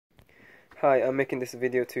Hi, I'm making this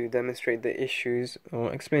video to demonstrate the issues,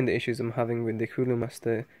 or explain the issues I'm having with the Cooler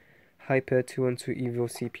Master Hyper 212 Evo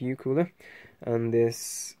CPU cooler and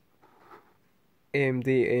this AMD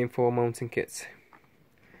AM4 mounting kit.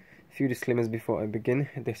 A few disclaimers before I begin.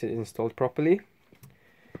 This is installed properly.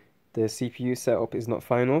 The CPU setup is not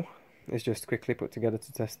final. It's just quickly put together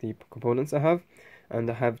to test the components I have. And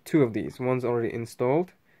I have two of these. One's already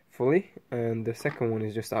installed fully, and the second one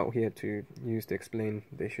is just out here to use to explain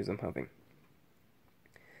the issues I'm having.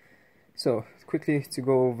 So, quickly to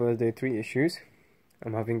go over the three issues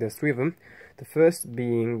I'm having. There's three of them. The first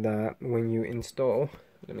being that when you install,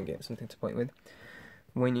 let me get something to point with.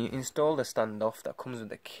 When you install the standoff that comes with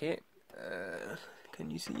the kit,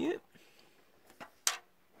 can you see it?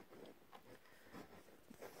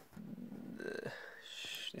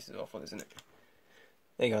 This is awful, isn't it?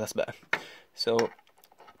 There you go, that's better. So,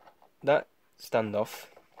 that standoff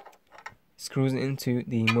screws into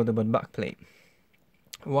the motherboard backplate.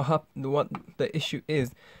 What the issue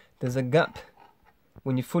is, there's a gap.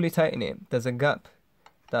 When you fully tighten it, there's a gap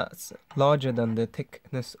that's larger than the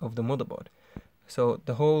thickness of the motherboard. So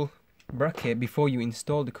the whole bracket, before you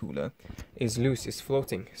install the cooler, is loose, it's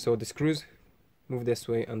floating. So the screws move this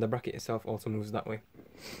way and the bracket itself also moves that way.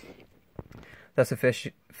 That's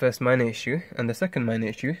the first minor issue. And the second minor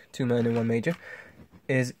issue, two minor, one major,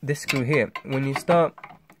 is this screw here. When you start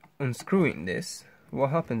unscrewing this,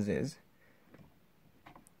 what happens is,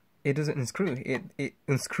 it doesn't unscrew, it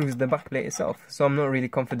unscrews the backplate itself. So I'm not really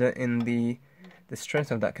confident in the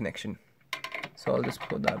strength of that connection. So I'll just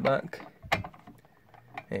put that back.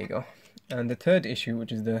 There you go. And the third issue,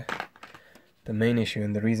 which is the main issue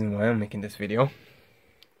and the reason why I'm making this video,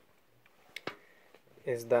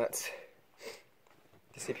 is that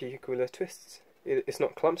the CPU cooler twists. It's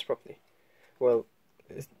not clamped properly. Well,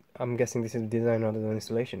 I'm guessing this is design rather than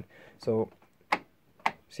installation. So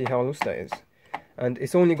see how loose that is. And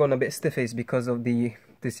it's only gone a bit stiff because of the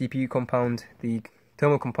CPU compound, the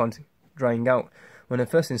thermal compound drying out. When I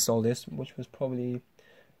first installed this, which was probably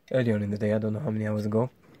early on in the day, I don't know how many hours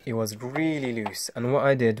ago, it was really loose. And what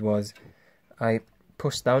I did was, I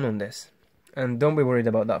pushed down on this. And don't be worried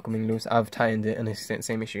about that coming loose, I've tightened it and it's the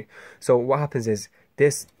same issue. So what happens is,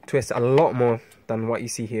 this twists a lot more than what you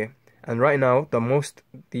see here. And right now,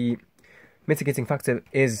 the mitigating factor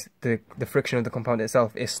is the friction of the compound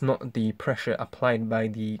itself. It's not the pressure applied by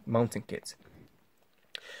the mounting kit.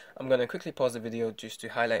 I'm going to quickly pause the video just to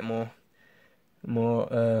highlight more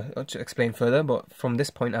to explain further, but from this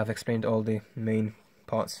point I've explained all the main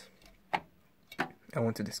parts I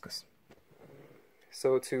want to discuss.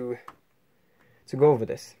 So to go over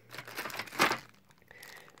this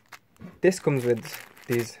comes with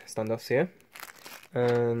these standoffs here,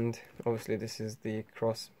 and obviously this is the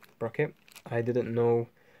cross bracket. I didn't know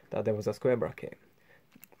that there was a square bracket.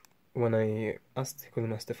 When I asked Cooler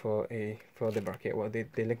Master for the bracket, well, they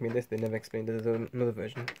linked me this. They never explained there's another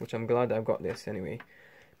version, which I'm glad I've got this anyway,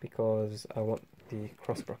 because I want the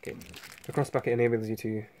cross bracket. The cross bracket enables you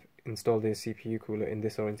to install the CPU cooler in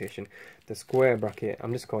this orientation. The square bracket,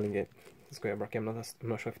 I'm just calling it the square bracket, I'm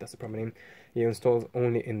not sure if that's the proper name. It installs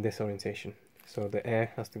only in this orientation. So the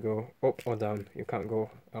air has to go up or down. You can't go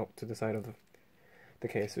out to the side of the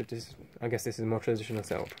case, which is, I guess this is more traditional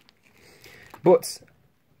setup. But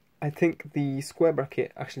I think the square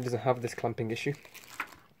bracket actually doesn't have this clamping issue.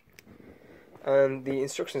 And the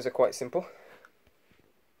instructions are quite simple.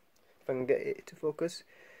 If I can get it to focus.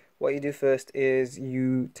 What you do first is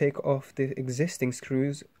you take off the existing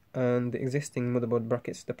screws and the existing motherboard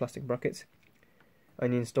brackets, the plastic brackets,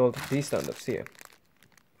 and you install these standoffs here.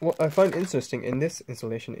 What I find interesting in this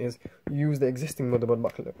installation is you use the existing motherboard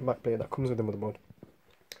backplate that comes with the motherboard.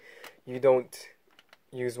 You don't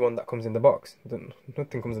use one that comes in the box.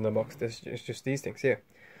 Nothing comes in the box. It's just these things here.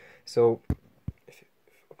 So if you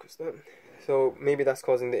focus that, so maybe that's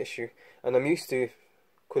causing the issue. And I'm used to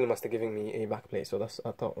Cooler Master giving me a backplate, so that's, I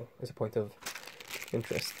thought, is a point of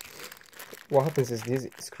interest. What happens is these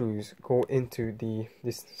screws go into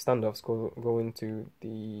these standoffs go into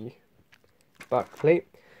the backplate,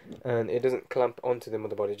 and it doesn't clamp onto the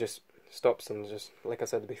motherboard. It just stops and just, like I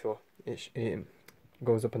said before, it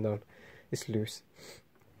goes up and down. It's loose.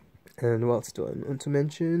 And what else do I want to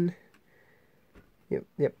mention?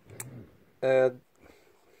 Yep.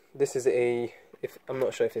 This is I'm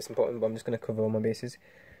not sure if it's important, but I'm just going to cover all my bases.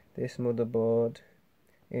 This motherboard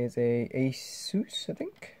is a Asus, I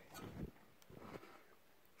think.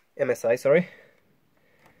 MSI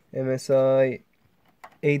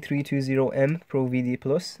A320M Pro VD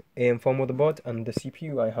Plus AM4 motherboard, and the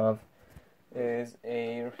CPU I have is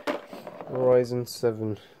a Ryzen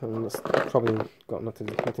 7, and that's probably got nothing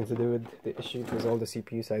to do with the issue, because all the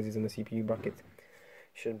CPU sizes and the CPU bracket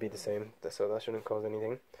should be the same, so that shouldn't cause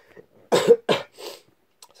anything.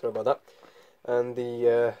 Sorry about that. And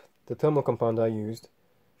the thermal compound I used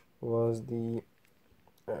was the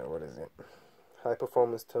what is it? High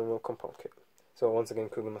performance thermal compound kit. So once again,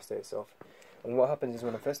 Cooler Master itself. And what happened is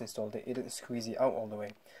when I first installed it, it didn't squeeze it out all the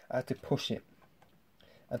way. I had to push it.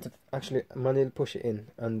 I had to actually manually push it in,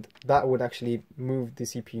 and that would actually move the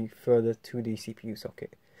CPU further to the CPU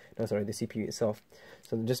socket. No, sorry, the CPU itself.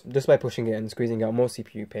 So just by pushing it and squeezing out more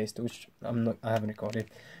CPU paste, which I haven't recorded,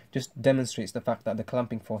 just demonstrates the fact that the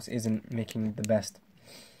clamping force isn't making the best.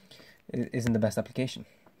 It isn't the best application.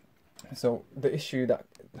 So the issue that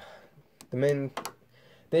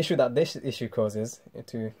this issue causes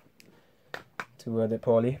to the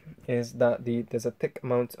poly is that there's a thick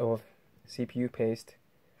amount of CPU paste,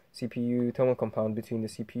 CPU thermal compound between the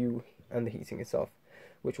CPU and the heatsink itself,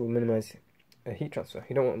 which will minimize heat transfer.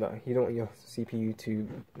 You don't want that. You don't want your CPU to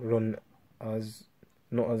run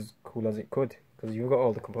not as cool as it could, because you've got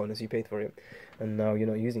all the components, you paid for it, and now you're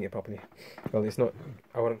not using it properly. Well, it's not.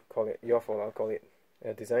 I wouldn't call it your fault. I'll call it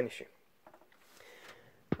a design issue.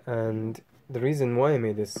 And the reason why I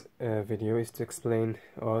made this video is to explain,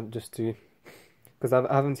 or just to, because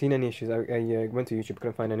I haven't seen any issues. I went to YouTube,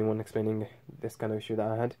 couldn't find anyone explaining this kind of issue that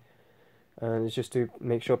I had, and it's just to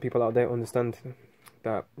make sure people out there understand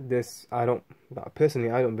that personally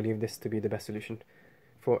I don't believe this to be the best solution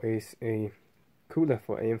for a cooler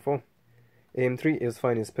for AM4. AM3 is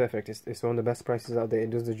fine, it's perfect, it's one of the best prices out there, it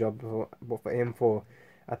does the job, but for AM4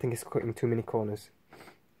 I think it's cutting too many corners.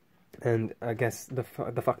 And I guess the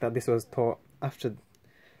fact that this was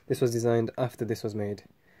designed after this was made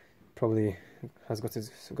probably has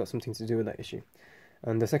got something to do with that issue.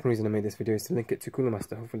 And the second reason I made this video is to link it to Cooler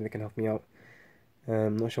Master. Hopefully they can help me out.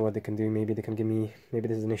 I'm not sure what they can do. Maybe they can give me, maybe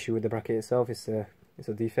this is an issue with the bracket itself, it's a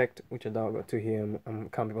defect, which I doubt. I've got two here, I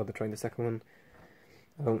can't be bothered trying the second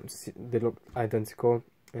one. They look identical,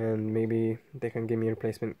 and maybe they can give me a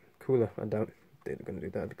replacement cooler. I doubt they're going to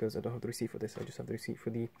do that, because I don't have the receipt for this, I just have the receipt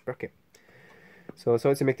for the bracket. So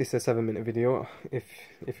sorry to make this a 7-minute video. If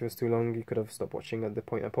it was too long, you could have stopped watching at the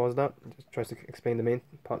point I paused at. Just tries to explain the main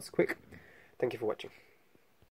parts quick. Thank you for watching.